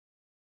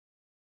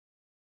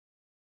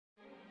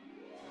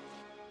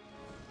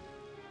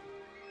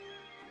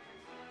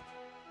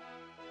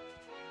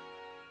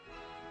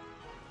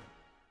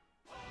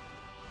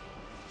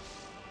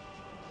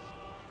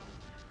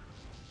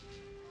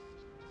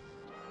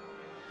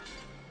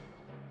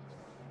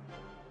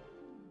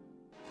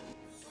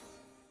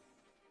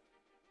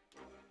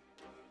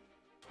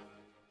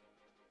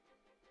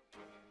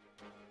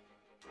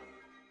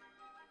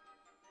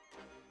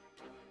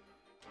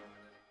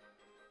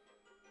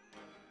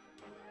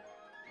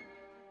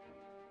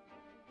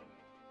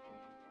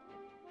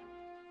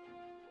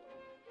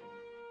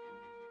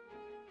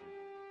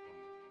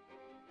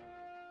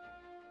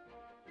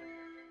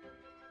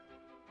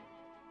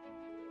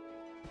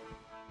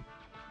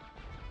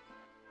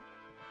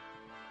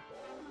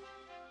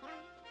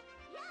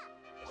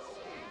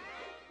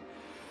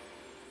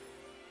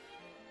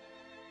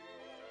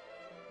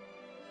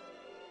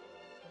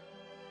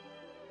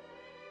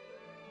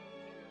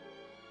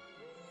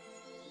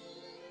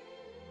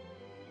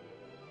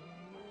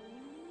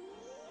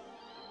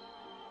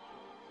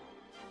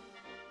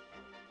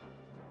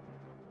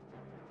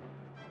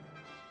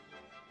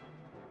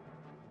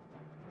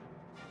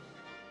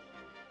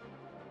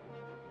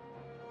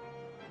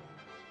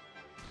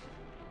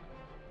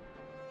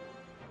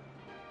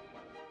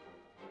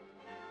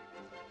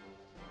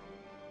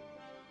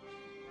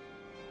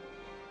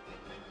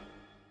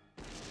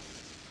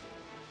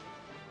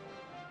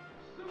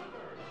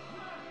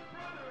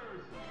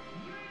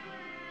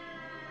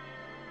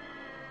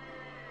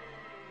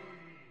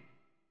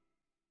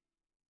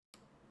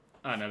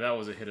I know, that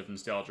was a hit of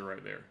nostalgia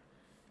right there.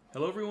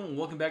 Hello everyone, and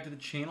welcome back to the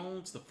channel.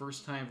 It's the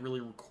first time I've really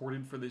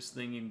recorded for this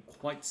thing in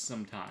quite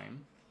some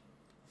time.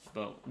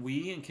 But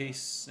we, in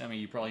case, I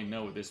mean, you probably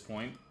know at this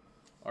point,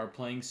 are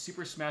playing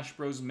Super Smash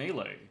Bros.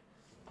 Melee.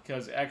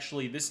 Because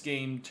actually, this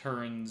game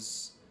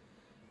turns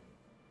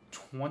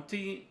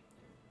 20...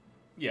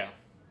 Yeah,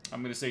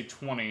 I'm going to say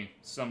 20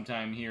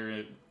 sometime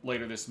here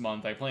later this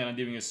month. I plan on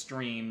doing a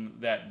stream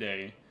that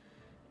day.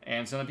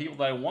 And some of the people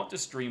that I want to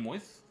stream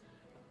with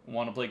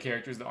want to play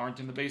characters that aren't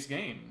in the base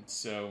game.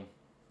 So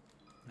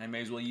I may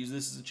as well use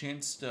this as a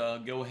chance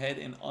to go ahead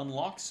and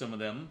unlock some of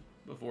them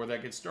before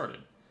that gets started.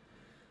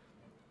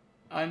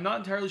 I'm not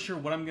entirely sure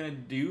what I'm going to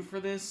do for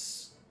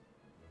this.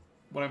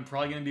 What I'm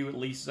probably going to do at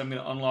least is I'm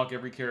going to unlock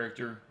every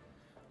character.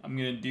 I'm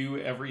going to do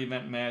every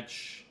event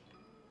match,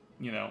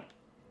 you know,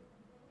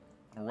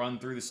 run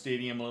through the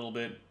stadium a little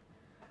bit.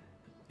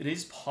 It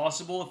is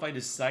possible if I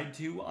decide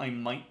to, I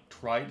might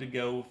try to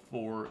go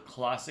for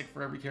Classic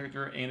for every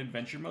character and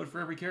Adventure Mode for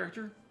every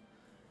character.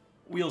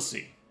 We'll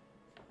see.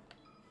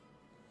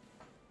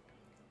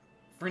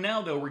 For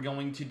now, though, we're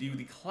going to do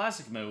the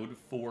Classic Mode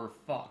for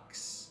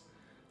Fox.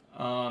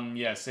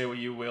 Yeah, say what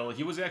you will.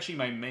 He was actually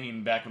my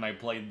main back when I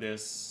played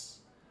this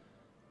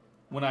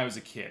when I was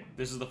a kid.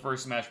 This is the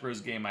first Smash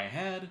Bros. Game I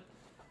had,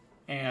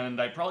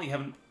 and I probably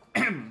haven't,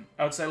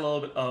 outside a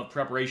little bit of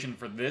preparation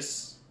for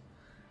this,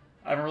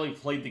 I haven't really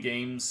played the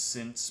game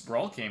since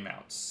Brawl came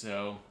out,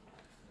 so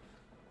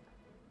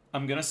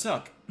I'm gonna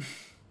suck.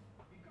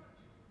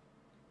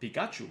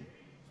 Pikachu.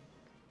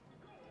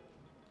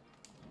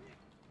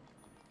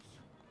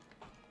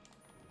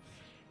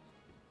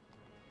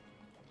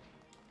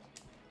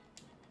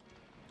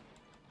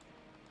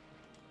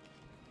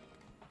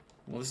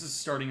 Well, this is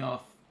starting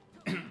off...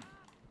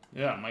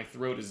 Yeah, my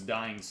throat is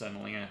dying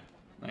suddenly.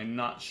 I'm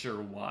not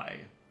sure why.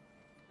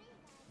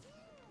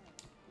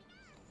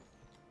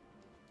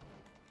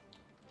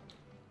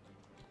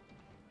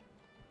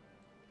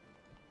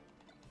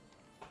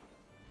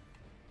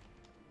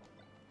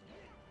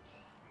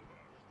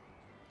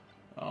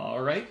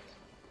 Alright.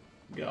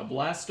 We got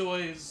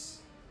Blastoise.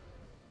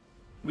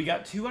 We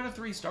got 2 out of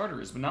 3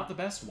 starters, but not the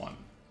best one.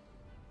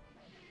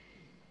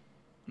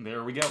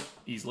 There we go.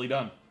 Easily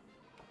done.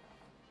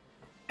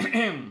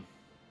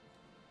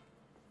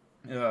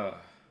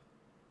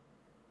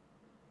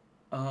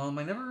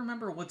 I never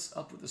remember what's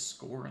up with the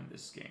score in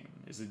this game.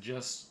 Is it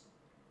just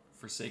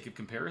for sake of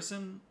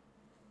comparison?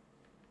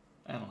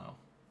 I don't know.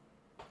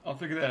 I'll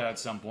figure that out at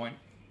some point.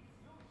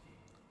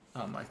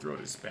 Oh, my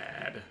throat is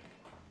bad.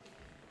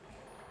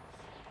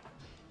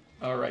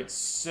 Alright,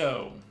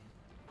 so...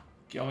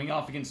 going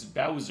off against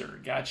Bowser.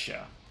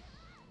 Gotcha.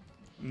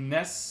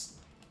 Ness,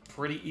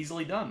 pretty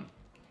easily done.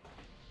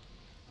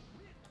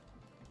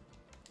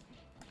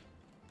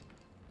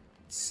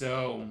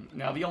 So,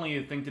 now the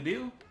only thing to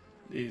do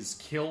is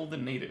kill the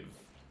native.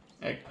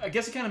 I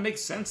guess it kind of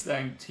makes sense that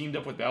I'm teamed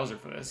up with Bowser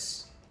for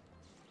this.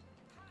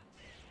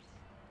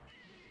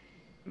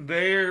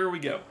 There we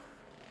go.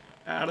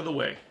 Out of the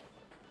way.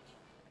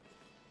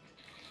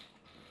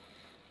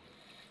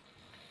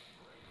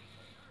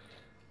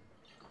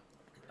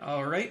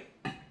 Alright.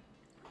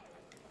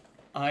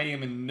 I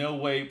am in no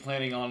way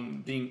planning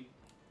on being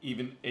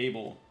even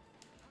able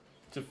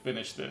to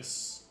finish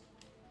this.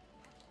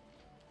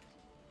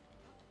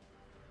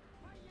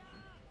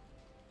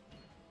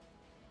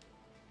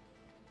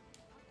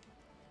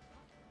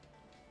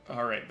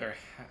 Alright, they're...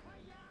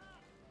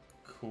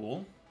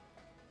 Cool.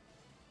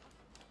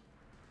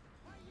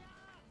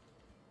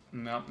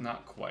 No,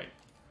 not quite.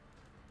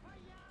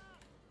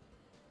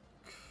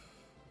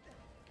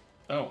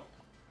 Oh.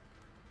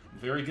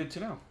 Very good to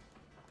know.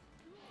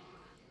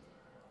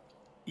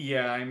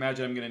 Yeah, I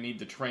imagine I'm going to need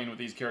to train with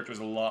these characters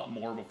a lot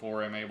more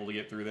before I'm able to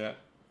get through that.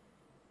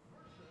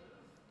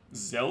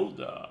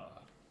 Zelda.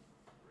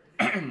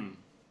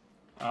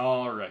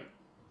 Alright.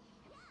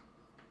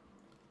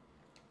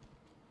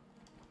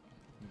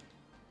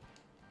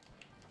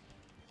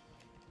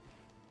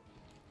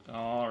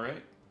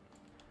 Alright.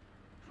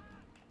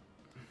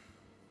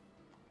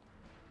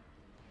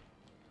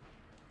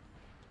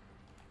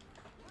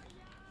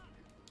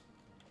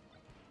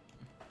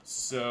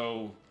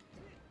 So,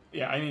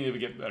 yeah, I need to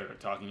get better at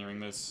talking during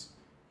this.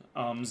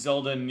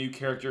 Zelda, new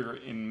character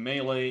in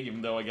Melee,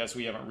 even though I guess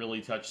we haven't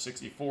really touched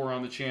 64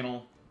 on the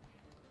channel.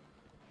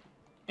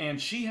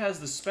 And she has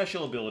the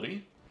special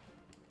ability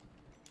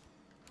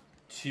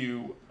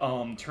to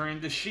turn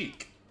into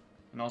Sheik.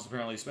 And also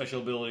apparently a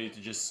special ability to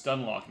just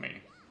stun lock me.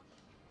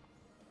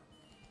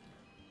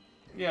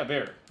 Yeah,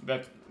 there.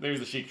 There's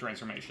the Sheik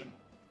transformation.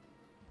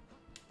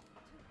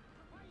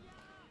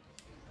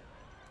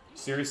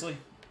 Seriously?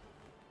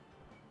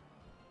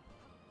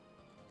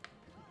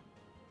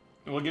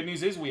 Well, good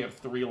news is we have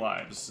 3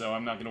 lives, so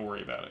I'm not going to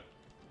worry about it.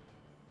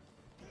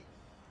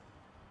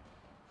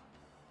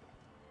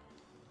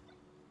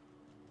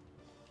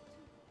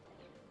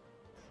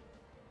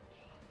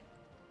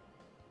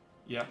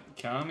 Yep,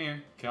 come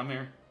here, come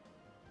here.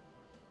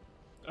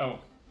 Oh,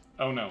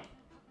 oh no.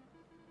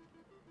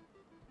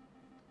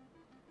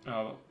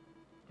 Oh,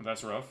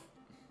 that's rough.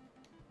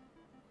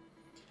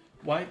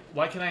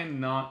 Why can I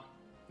not...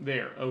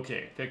 There,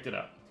 okay, picked it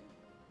up.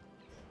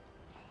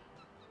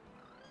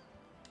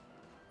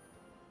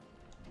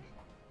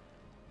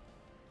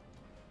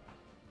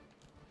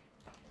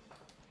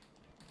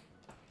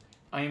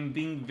 I am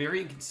being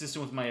very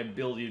inconsistent with my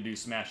ability to do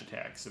smash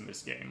attacks in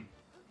this game.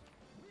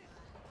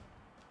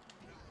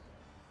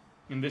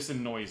 And this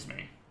annoys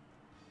me.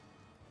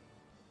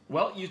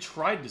 Well, you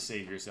tried to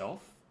save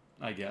yourself,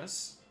 I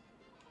guess.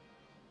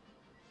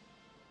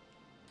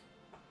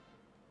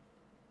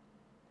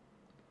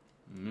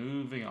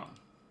 Moving on.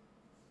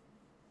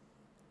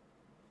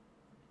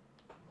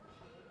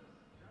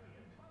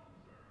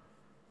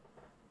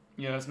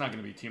 Yeah, that's not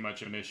going to be too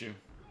much of an issue.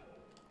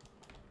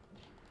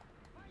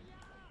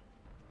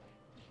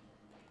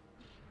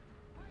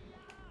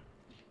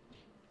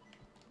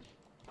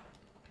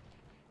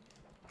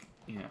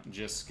 Yeah,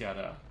 just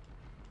gotta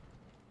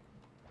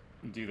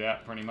do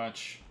that pretty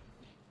much.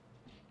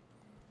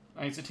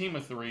 I mean, it's a team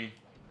of 3.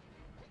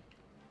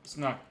 It's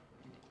not...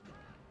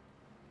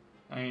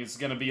 I mean, it's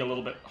gonna be a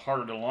little bit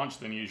harder to launch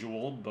than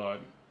usual,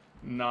 but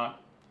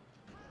not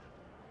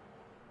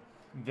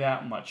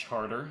that much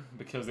harder,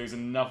 because there's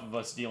enough of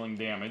us dealing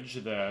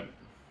damage that...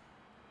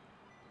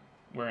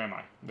 Where am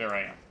I? There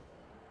I am.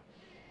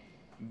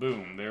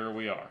 Boom, there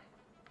we are.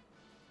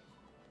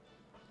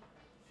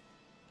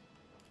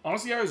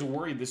 Honestly, I was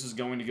worried this is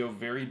going to go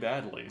very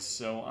badly,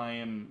 so I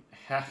am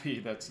happy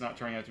that's not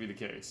turning out to be the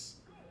case.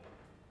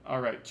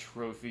 Alright,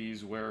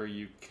 trophies, where are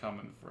you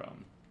coming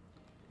from?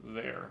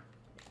 There.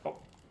 Oh.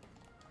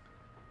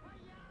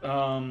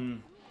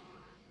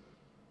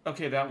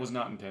 Okay, that was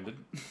not intended.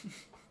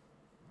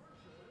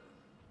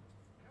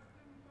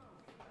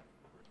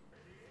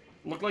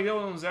 Looked like that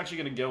one was actually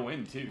going to go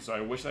in, too, so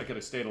I wish I could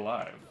have stayed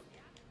alive.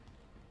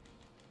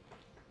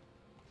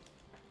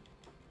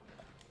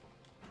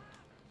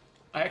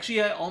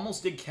 I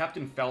almost did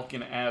Captain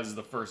Falcon as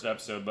the first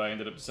episode, but I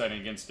ended up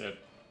deciding against it.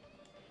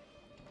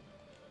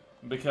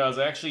 Because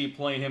I actually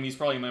play him, he's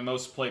probably my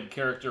most played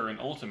character in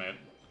Ultimate.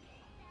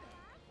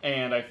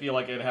 And I feel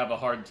like I'd have a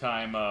hard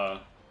time, Oh,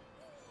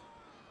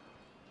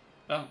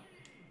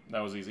 that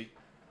was easy.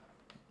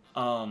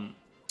 Hard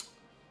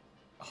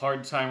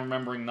time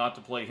remembering not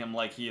to play him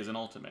like he is in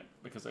Ultimate,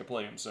 because I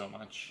play him so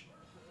much.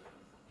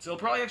 So it'll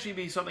probably actually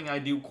be something I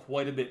do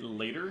quite a bit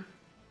later.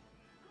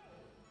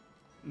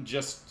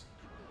 Just...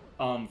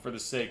 for the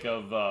sake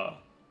of,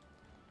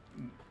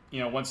 you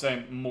know, once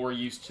I'm more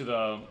used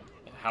to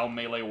how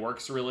Melee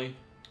works, really.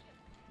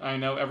 I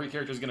know every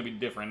character is going to be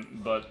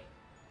different, but,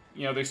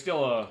 you know, there's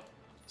still a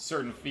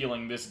certain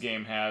feeling this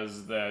game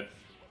has that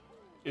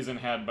isn't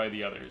had by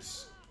the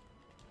others.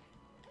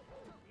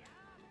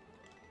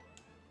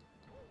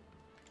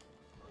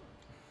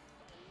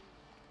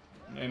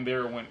 And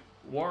there went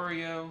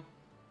Wario.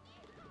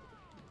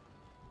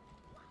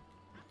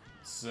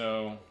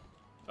 So...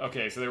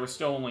 Okay, so there were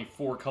still only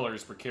 4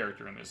 colors per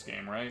character in this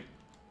game, right?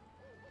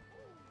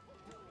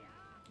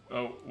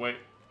 Oh, wait,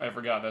 I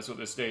forgot, that's what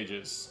this stage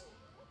is.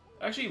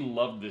 I actually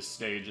loved this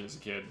stage as a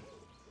kid.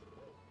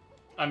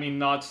 I mean,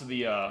 not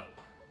the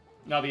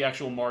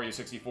actual Mario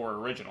 64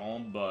 original,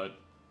 but,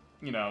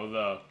 you know,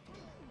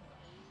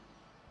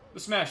 the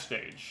Smash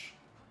stage.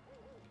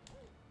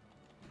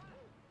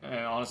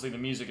 And honestly, the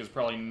music is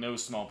probably no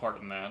small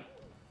part in that.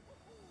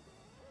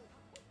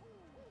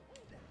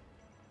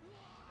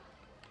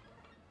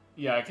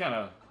 Yeah, I kind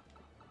of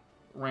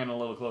ran a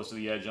little close to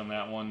the edge on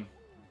that one.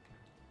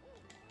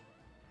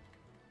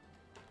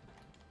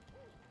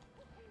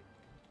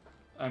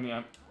 I mean,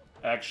 I'm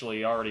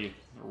actually already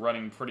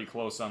running pretty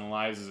close on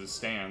lives as it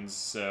stands,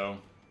 so...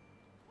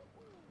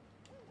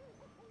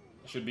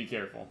 should be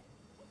careful.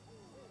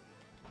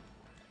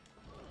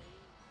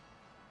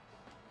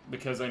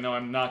 Because I know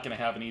I'm not going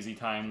to have an easy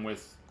time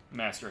with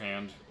Master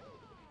Hand.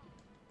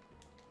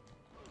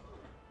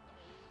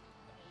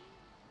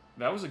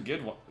 That was a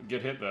good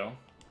hit, though.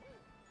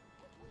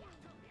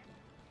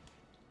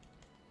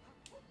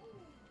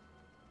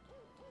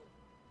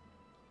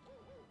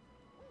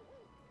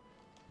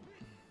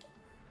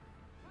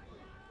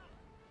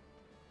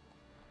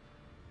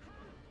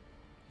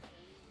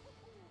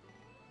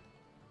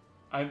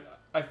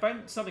 I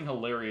find something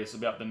hilarious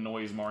about the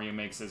noise Mario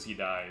makes as he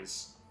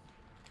dies.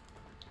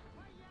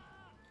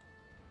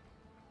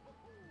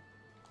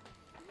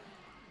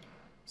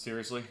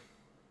 Seriously?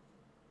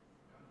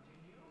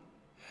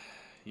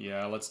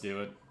 Yeah, let's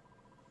do it.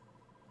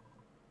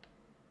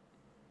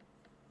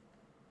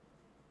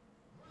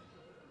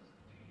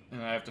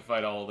 And I have to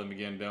fight all of them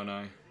again, don't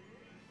I?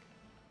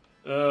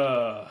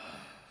 Ugh.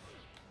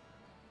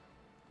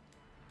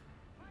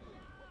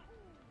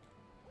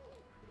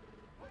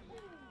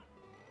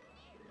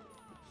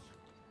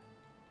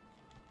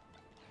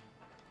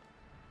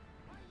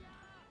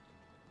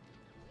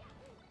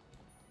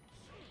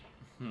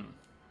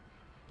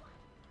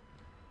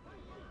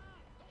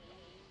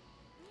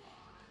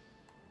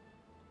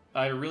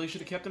 I really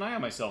should have kept an eye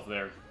on myself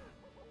there.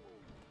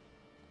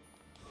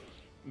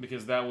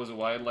 Because that was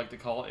what I'd like to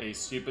call a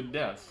stupid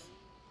death.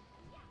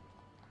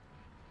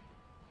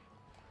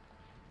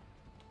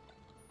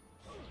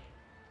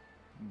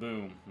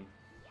 Boom.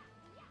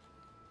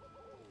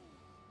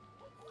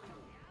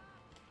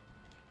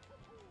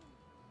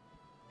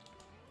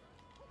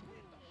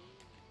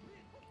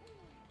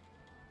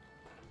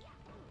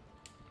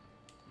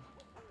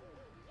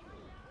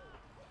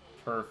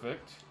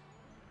 Perfect.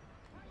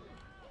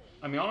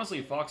 I mean,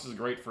 honestly, Fox is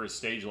great for a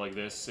stage like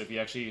this if you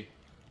actually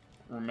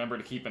remember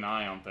to keep an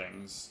eye on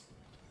things.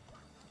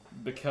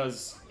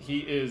 Because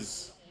he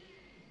is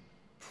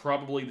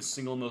probably the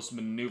single most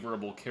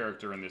maneuverable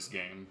character in this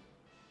game.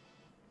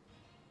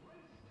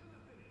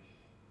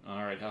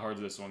 Alright, how hard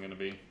is this one going to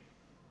be?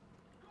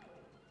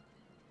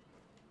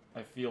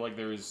 I feel like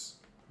there's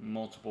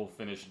multiple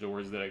finish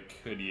doors that I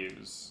could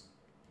use.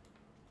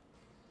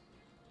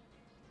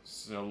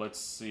 So let's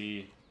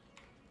see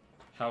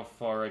how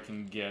far I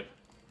can get.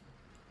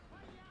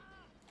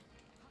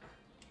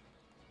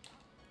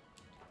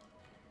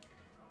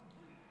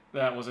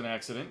 That was an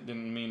accident.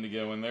 Didn't mean to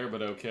go in there,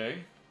 but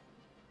okay.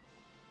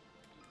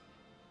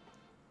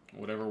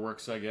 Whatever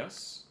works, I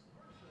guess.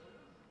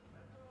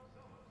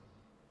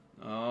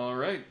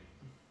 Alright.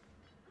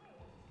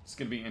 It's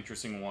gonna be an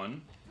interesting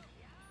one.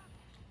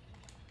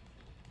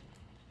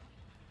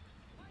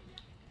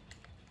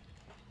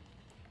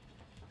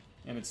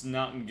 And it's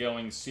not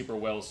going super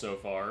well so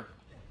far.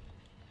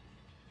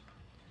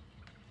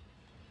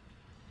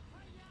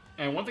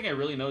 And one thing I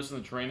really noticed in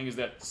the training is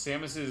that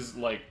Samus's,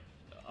 like,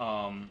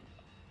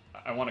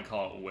 I want to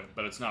call it a whip,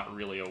 but it's not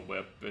really a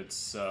whip.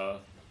 It's, her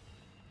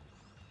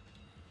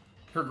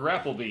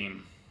grapple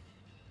beam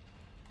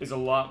is a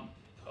lot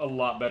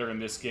better in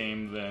this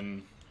game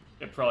than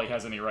it probably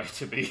has any right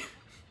to be.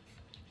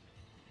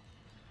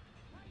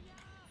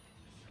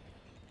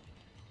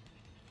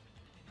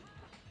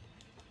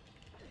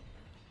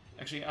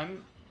 Actually,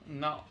 I'm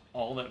not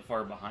all that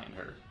far behind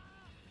her.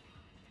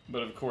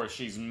 But of course,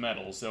 she's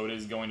metal, so it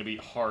is going to be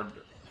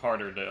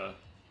harder to,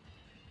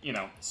 you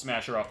know,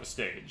 smash her off the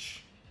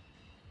stage.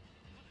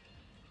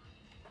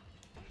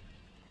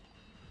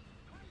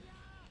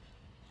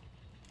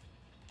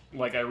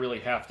 Like, I really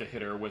have to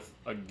hit her with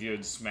a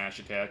good smash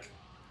attack.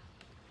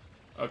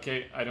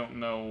 Okay, I don't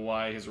know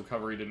why his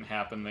recovery didn't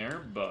happen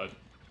there, but...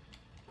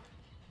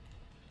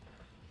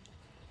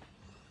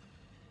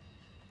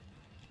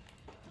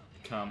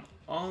 Come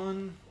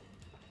on.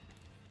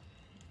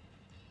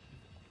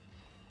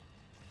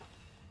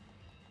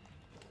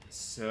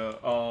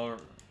 So,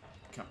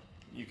 come,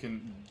 you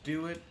can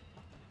do it.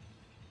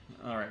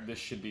 Alright, this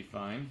should be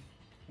fine.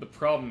 The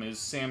problem is,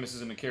 Samus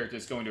isn't a character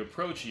that's going to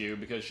approach you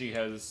because she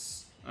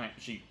has...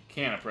 she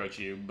can approach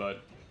you,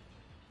 but...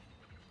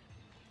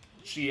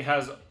 she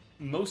has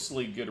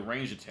mostly good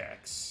range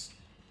attacks.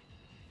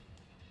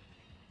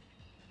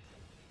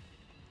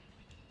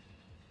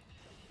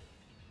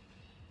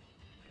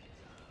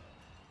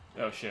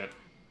 Oh, shit.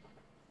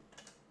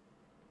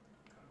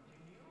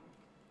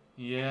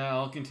 Yeah,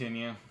 I'll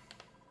continue.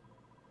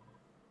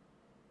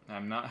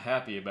 I'm not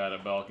happy about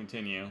it, but I'll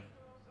continue.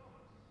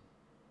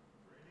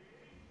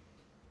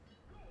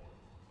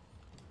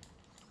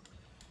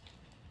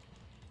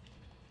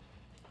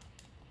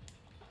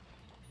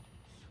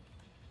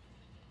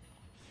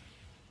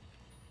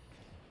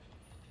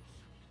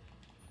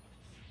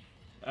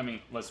 I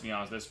mean, let's be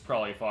honest, that's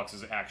probably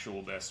Fox's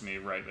actual best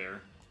move right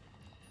there.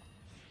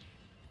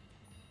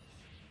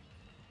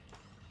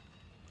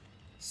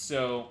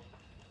 So,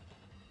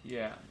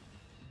 yeah.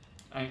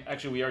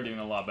 Actually, we are doing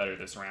a lot better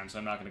this round, so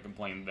I'm not going to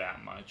complain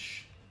that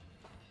much.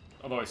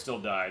 Although I still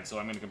died, so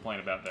I'm going to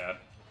complain about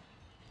that.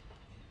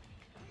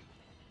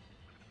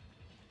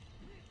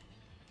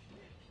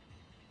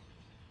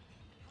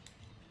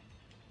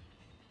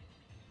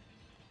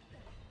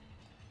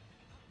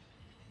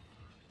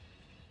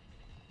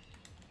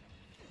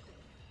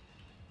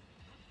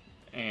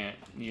 And,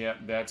 yeah,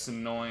 that's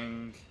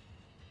annoying.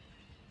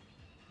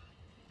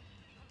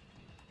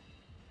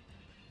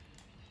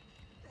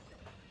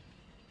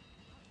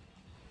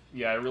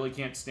 Yeah, I really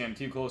can't stand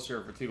too close to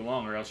her for too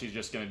long, or else she's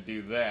just going to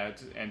do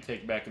that and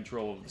take back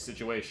control of the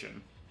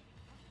situation.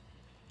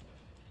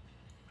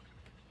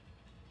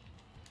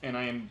 And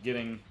I am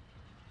getting...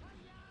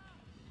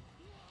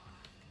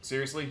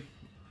 Seriously?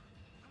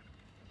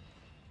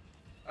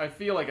 I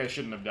feel like I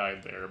shouldn't have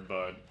died there,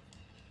 but...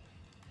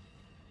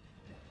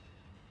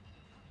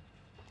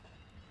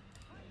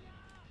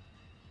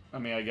 I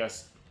mean, I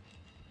guess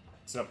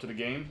it's up to the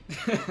game.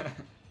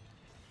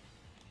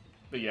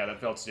 But yeah, that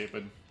felt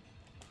stupid.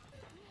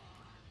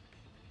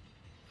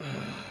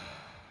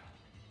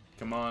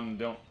 Come on,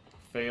 don't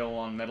fail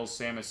on Metal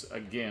Samus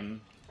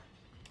again.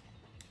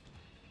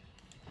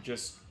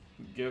 Just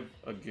give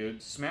a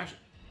good smash.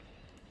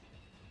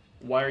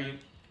 Why are you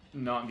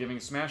not giving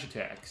smash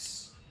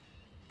attacks?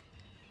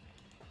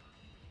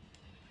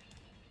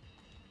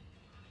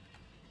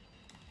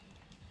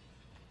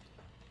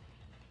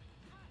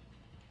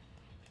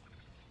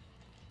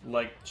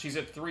 Like, she's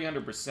at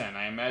 300%.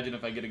 I imagine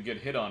if I get a good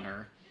hit on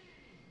her,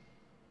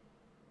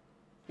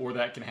 or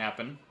that can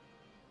happen.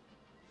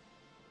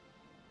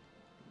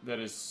 That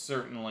is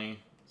certainly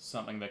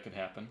something that could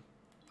happen.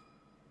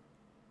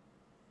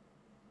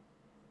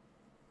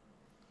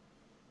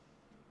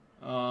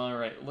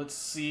 Alright, let's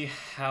see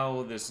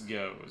how this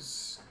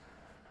goes.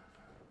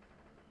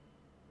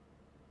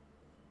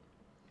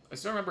 I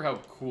still remember how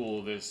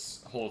cool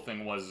this whole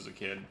thing was as a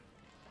kid.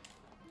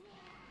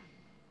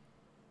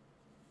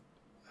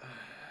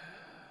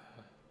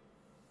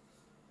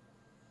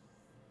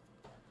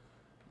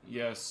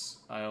 Yes,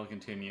 I'll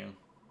continue.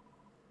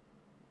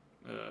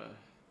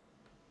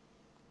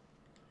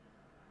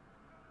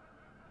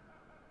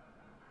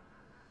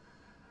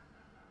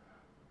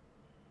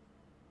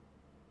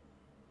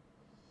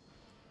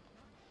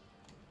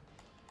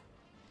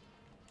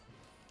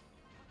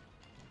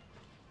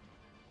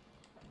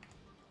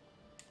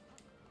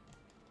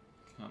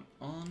 Come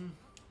on.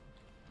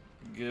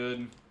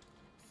 Good.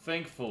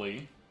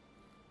 Thankfully,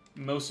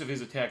 most of his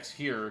attacks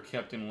here are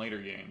kept in later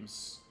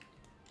games.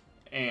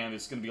 And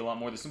it's going to be a lot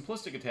more the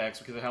simplistic attacks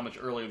because of how much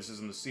earlier this is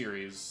in the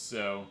series,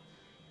 so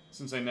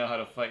since I know how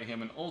to fight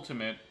him in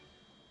Ultimate,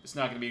 it's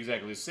not going to be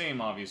exactly the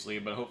same, obviously,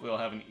 but hopefully I'll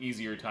have an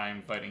easier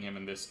time fighting him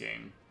in this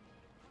game.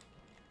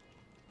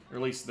 Or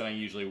at least than I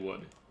usually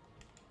would.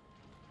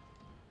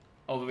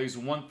 Although there's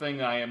one thing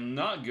I am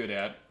not good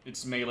at,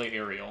 it's melee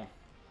aerial.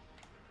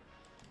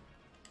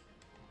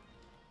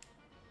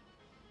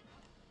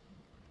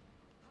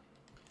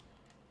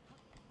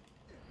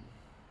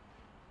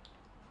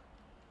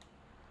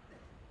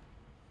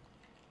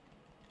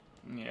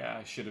 Yeah,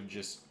 I should have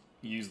just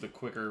used the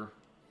quicker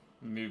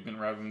movement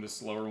rather than the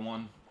slower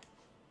one.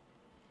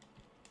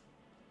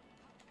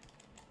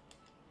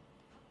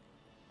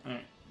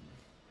 Alright.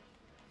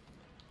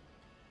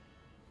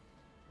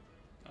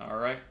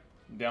 Alright.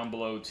 Down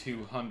below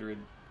 200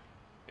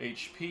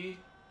 HP.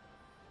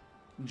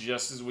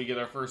 Just as we get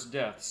our first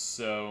death,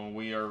 so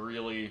we are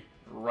really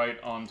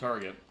right on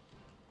target.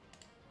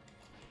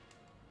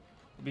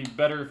 It'd be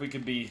better if we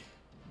could be,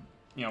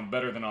 you know,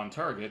 better than on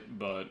target,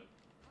 but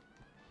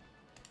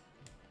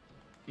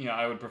you know,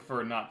 I would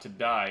prefer not to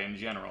die in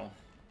general.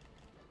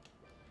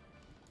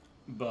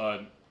 But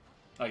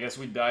I guess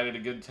we died at a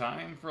good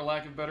time, for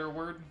lack of a better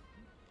word.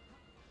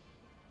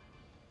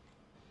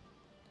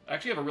 I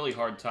actually have a really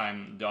hard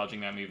time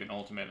dodging that move in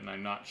Ultimate, and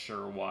I'm not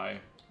sure why.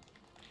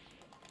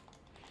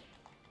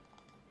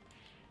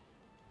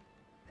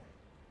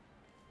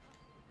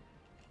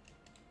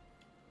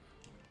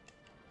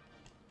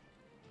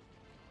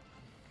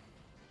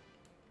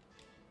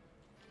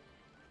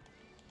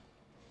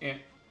 And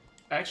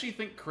I actually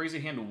think Crazy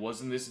Hand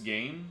was in this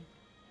game,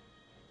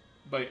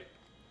 but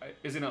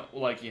isn't it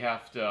like you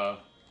have to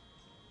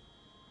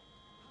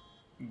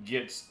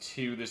get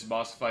to this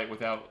boss fight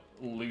without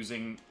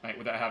losing, like,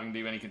 without having to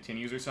do any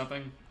continues or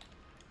something?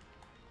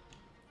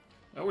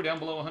 Oh, we're down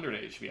below 100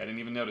 HP. I didn't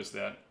even notice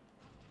that.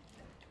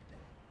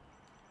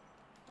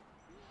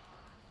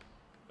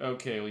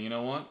 Okay, well, you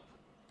know what?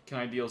 Can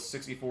I deal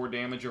 64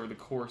 damage over the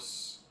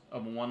course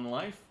of one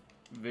life?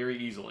 Very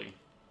easily.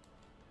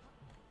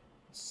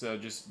 So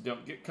just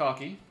don't get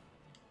cocky.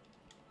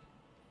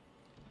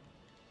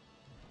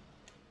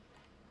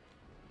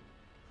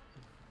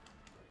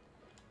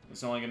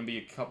 It's only going to be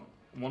a couple,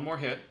 one more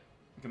hit.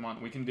 Come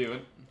on, we can do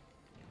it.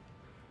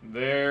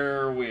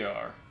 There we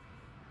are.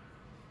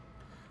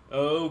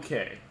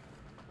 Okay.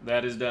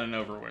 That is done and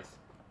over with.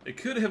 It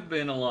could have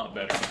been a lot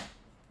better.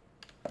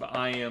 But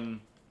I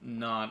am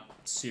not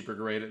super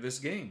great at this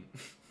game.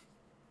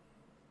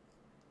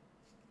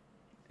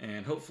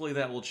 And hopefully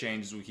that will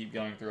change as we keep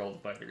going through all the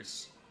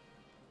fighters.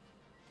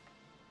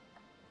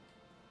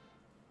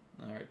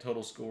 Alright,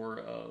 total score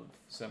of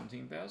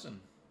 17,000.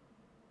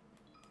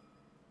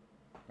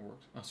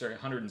 Oh, sorry,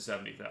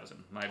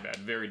 170,000. My bad,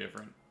 very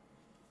different.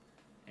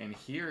 And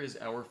here is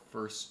our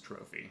first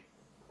trophy.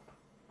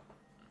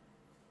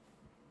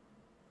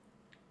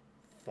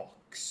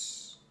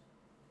 Fox.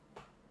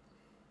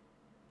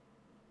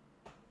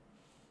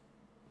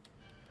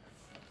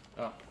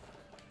 Oh,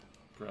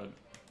 crud.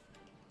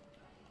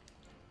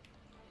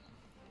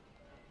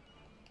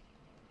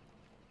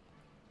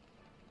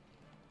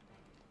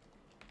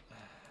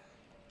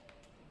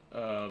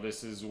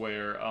 This is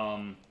where,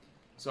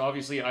 so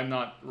obviously I'm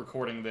not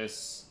recording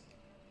this,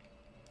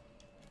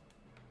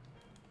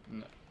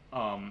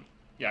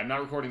 yeah, I'm not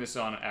recording this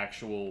on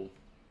actual,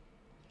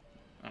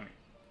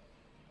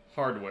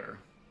 hardware.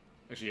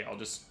 Actually, yeah, I'll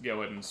just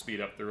go ahead and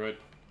speed up through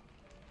it.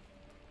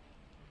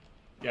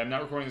 Yeah, I'm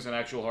not recording this on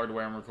actual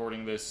hardware, I'm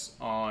recording this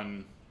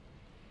on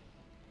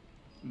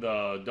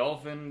the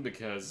Dolphin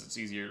because it's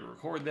easier to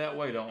record that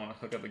way. I don't want to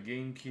hook up a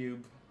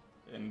GameCube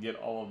and get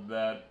all of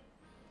that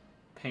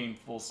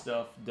painful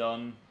stuff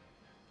done.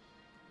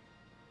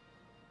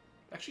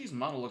 Actually, his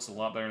model looks a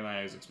lot better than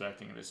I was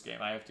expecting in this game.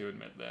 I have to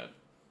admit that.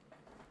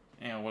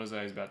 And what was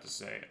I about to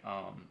say?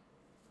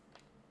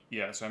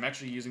 Yeah, so I'm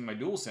actually using my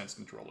DualSense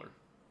controller.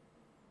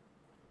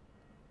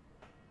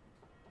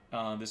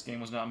 This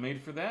game was not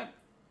made for that,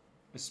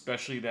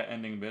 especially that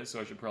ending bit,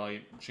 so I should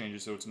probably change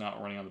it so it's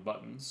not running on the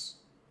buttons.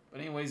 But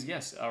anyways,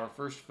 yes, our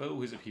first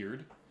foe has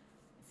appeared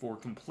for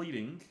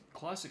completing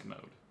Classic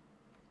Mode.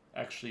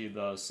 Actually,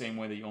 the same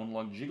way that you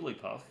unlock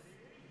Jigglypuff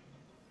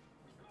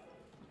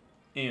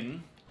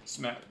in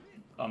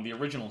the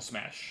original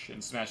Smash,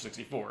 in Smash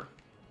 64.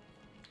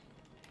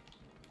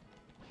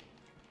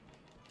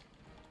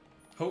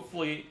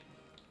 hopefully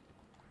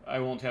I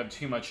won't have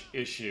too much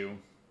issue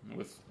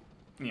with,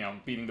 you know,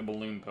 beating the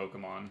balloon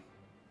Pokemon.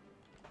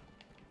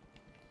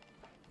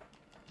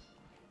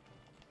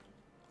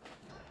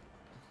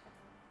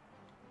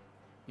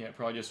 Yeah,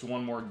 probably just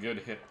one more good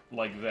hit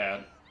like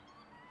that.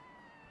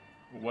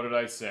 What did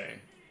I say?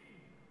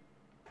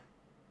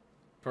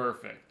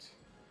 Perfect.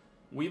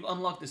 We've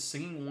unlocked the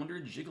Singing Wonder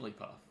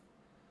Jigglypuff.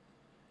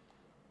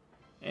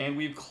 And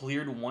we've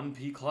cleared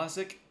 1P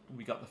Classic.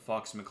 We got the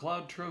Fox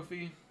McCloud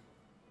trophy.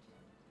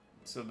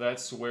 So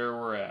that's where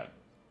we're at.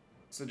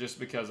 So just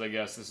because I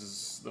guess this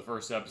is the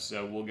first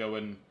episode, we'll go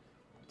and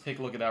take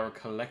a look at our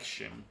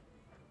collection.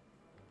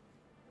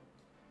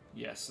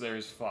 Yes,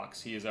 there's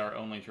Fox. He is our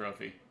only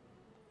trophy.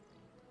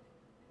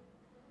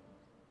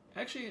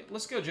 Actually,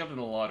 let's go jump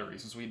into the lottery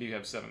since we do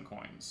have 7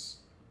 coins.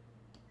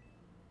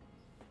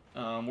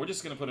 We're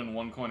just going to put in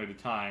 1 coin at a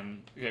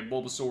time. Okay,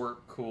 Bulbasaur,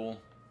 cool.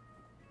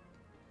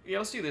 Yeah,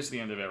 let's do this at the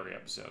end of every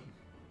episode.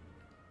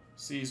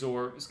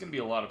 Caesar, it's going to be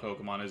a lot of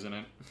Pokemon, isn't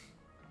it?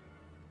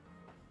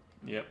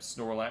 Yep,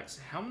 Snorlax.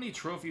 How many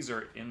trophies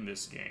are in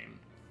this game?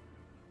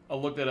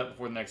 I'll look that up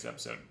before the next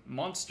episode.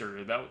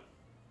 Monster, that...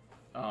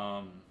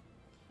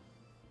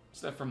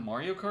 is that from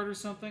Mario Kart or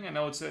something? I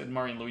know it said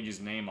Mario and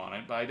Luigi's name on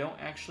it, but I don't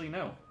actually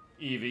know.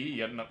 Eevee,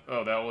 yet no...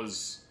 Oh, that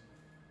was...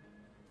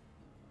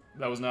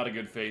 That was not a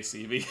good face,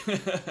 Eevee.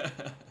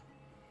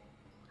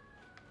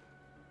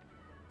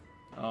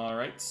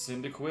 Alright,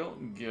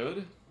 Cyndaquil,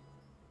 good.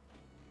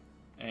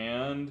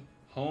 And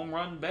Home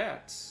Run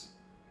Bats.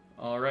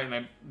 Alright,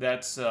 and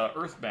that's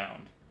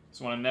Earthbound. It's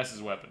one of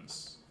Ness's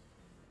weapons.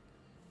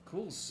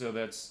 Cool, so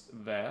that's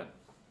that.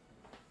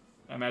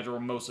 I imagine we're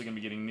mostly going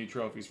to be getting new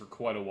trophies for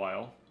quite a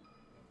while.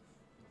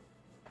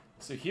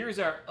 So here's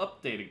our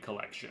updated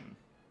collection.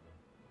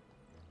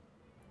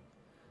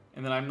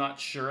 And then I'm not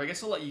sure. I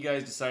guess I'll let you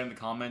guys decide in the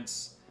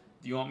comments.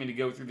 Do you want me to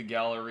go through the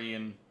gallery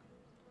and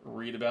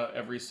read about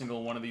every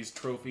single one of these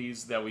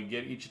trophies that we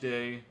get each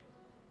day?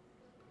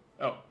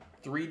 Oh,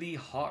 3D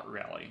Hot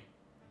Rally.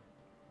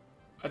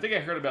 I think I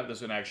heard about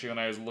this one, actually, when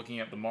I was looking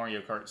at the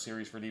Mario Kart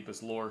series for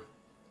Deepest Lore.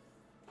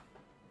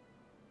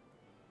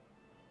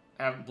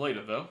 I haven't played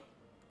it, though.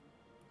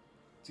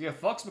 So you have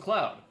Fox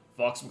McCloud.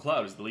 Fox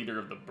McCloud is the leader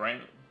of a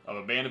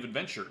band of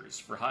adventurers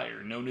for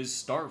hire, known as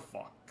Star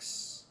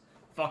Fox.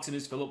 Fox and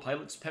his fellow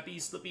pilots, Peppy,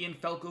 Slippy, and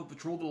Falco,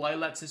 patrol the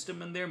Lilac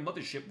system and their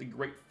mothership, the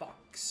Great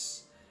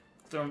Fox.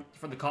 From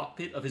the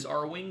cockpit of his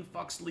R-Wing,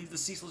 Fox leads the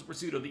ceaseless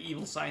pursuit of the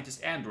evil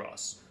scientist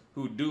Andros,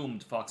 who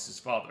doomed Fox's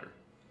father.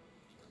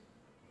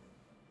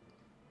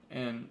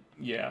 And,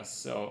 yeah,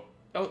 so...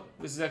 Oh,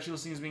 this is actually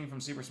listing as being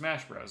from Super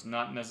Smash Bros.,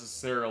 not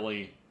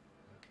necessarily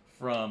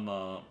from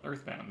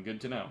Earthbound.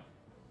 Good to know.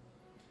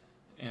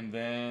 And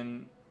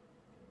then...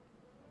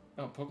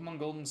 Oh, Pokemon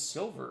Gold and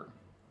Silver.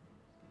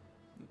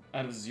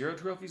 Out of 0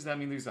 trophies, that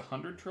means there's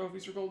 100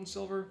 trophies for Gold and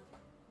Silver?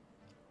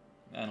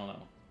 I don't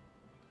know.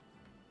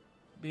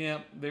 But yeah,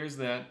 there's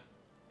that.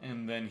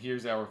 And then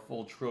here's our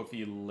full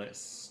trophy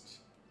list.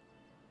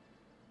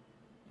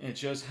 It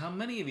shows how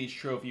many of each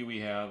trophy we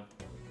have,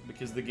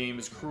 because the game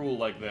is cruel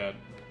like that.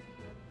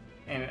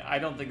 And I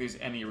don't think there's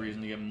any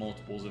reason to get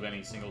multiples of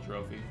any single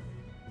trophy.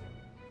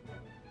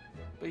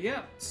 But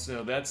yeah,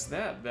 so that's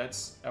that.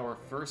 That's our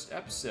first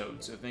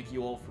episode. So thank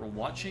you all for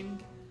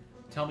watching.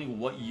 Tell me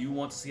what you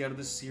want to see out of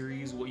this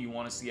series, what you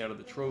want to see out of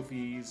the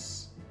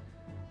trophies.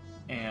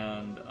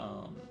 And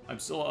I'm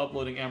still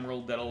uploading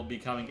Emerald. That'll be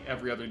coming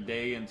every other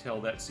day until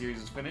that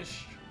series is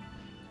finished.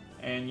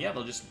 And yeah,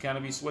 they'll just kind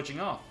of be switching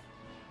off.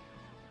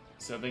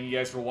 So thank you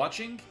guys for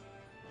watching,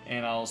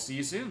 and I'll see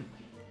you soon.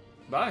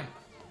 Bye.